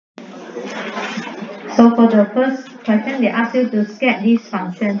So for the first question, they ask you to sketch this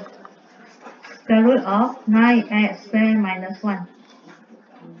function, square root of 9x squared minus 1.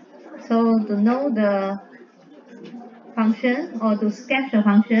 So to know the function or to sketch the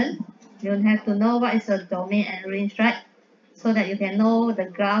function, you have to know what is the domain and range, right? So that you can know the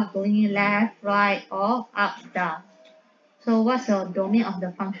graph going left, right, or up, down. So what's your domain of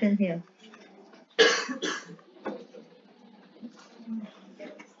the function here?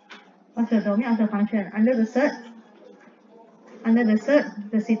 What's the domain of the function? Under the third,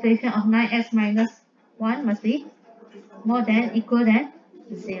 the situation of 9x minus 1 must be more than, equal than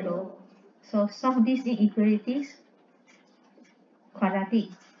 0. So solve these inequalities quadratic.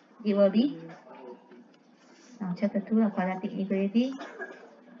 It will be chapter 2 of quadratic inequality.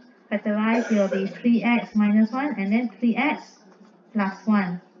 Factorize, it will be 3x minus 1 and then 3x plus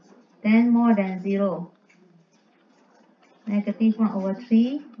 1. Then more than 0. Negative 1 over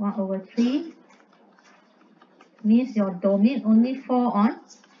 3. 1 over 3 means your domain only fall on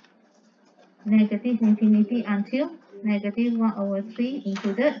negative infinity until negative 1 over 3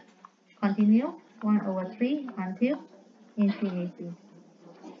 included. Continue 1 over 3 until infinity.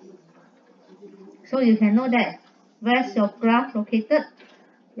 So you can know that where's your graph located?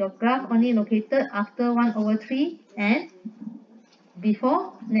 Your graph only located after 1 over 3 and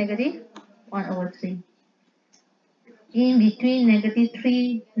before negative 1 over 3. In between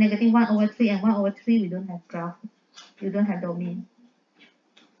negative 1 over 3 and 1 over 3, we don't have graph. You don't have domain.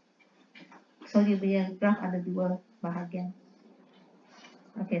 So you'll be a graph ada dua bahagian.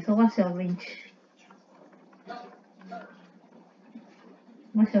 Okay, so what's your range?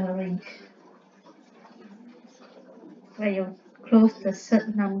 What's your range? Where you close the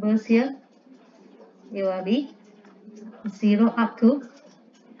third numbers here, it will be 0 up to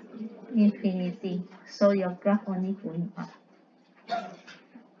infinity. So your graph only going up.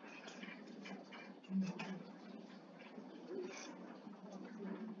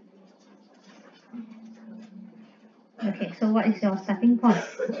 Okay, so what is your starting point?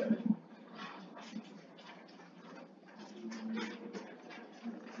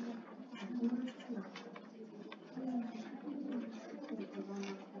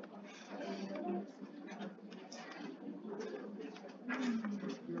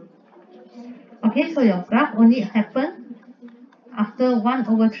 Okay, so your graph only happen after 1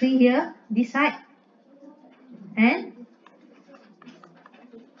 over 3 here, this side, and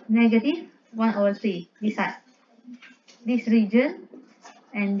negative 1 over 3, this side. This region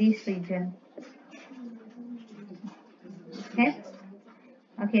and this region. Okay?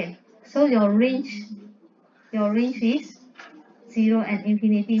 Okay, so your range is 0 and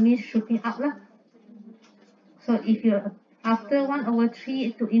infinity, means shooting up lah. So if you after 1 over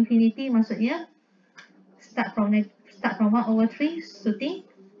 3 to infinity, maksudnya start from 1 over 3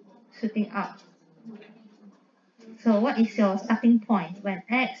 shooting up. So what is your starting point when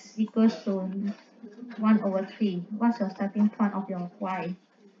x equals to 1 over 3? What's your starting point of your y?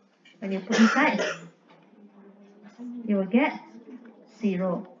 When you put inside, you will get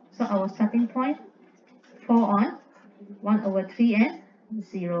 0. So our starting point fall on 1 over 3 and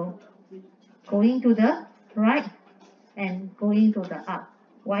 0. Going to the right and going to the up.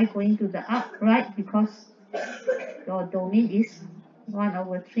 Why going to the up? Right, because your domain is 1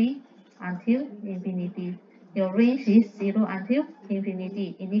 over 3 until infinity. Your range is 0 until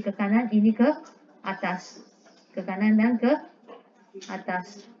infinity. Ini ke kanan, ini ke atas. Ke kanan dan ke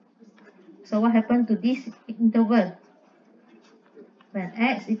atas. So what happened to this interval? When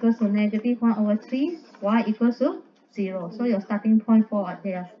x equals to negative 1 over 3, y equals to 0. So your starting point fall out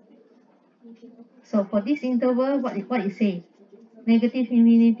there. So for this interval, what it says? Negative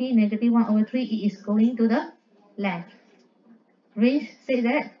infinity, negative 1 over 3, it is going to the left. Range say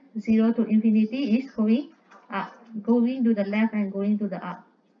that 0 to infinity is going up, going to the left and going to the up.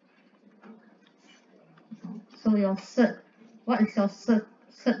 So your third, what is your third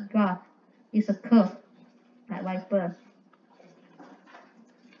graph? It's a curve, like wiper.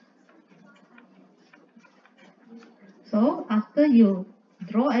 So after you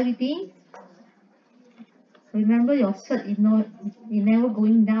draw everything, remember your third is never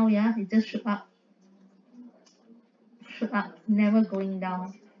going down, yeah? It just shoot up. Shoot up, never going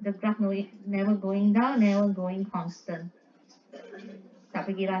down. The graph never going down, never going constant. Tak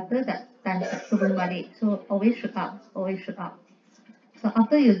pergi rata, tak turun balik. So always shoot up, always shoot up. So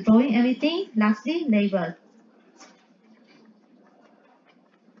after you drawing everything, lastly label.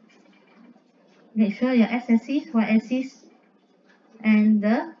 Make sure your x-axis, y-axis, and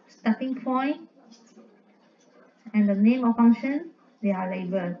the starting point and the name of function, they are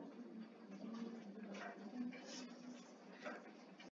labeled.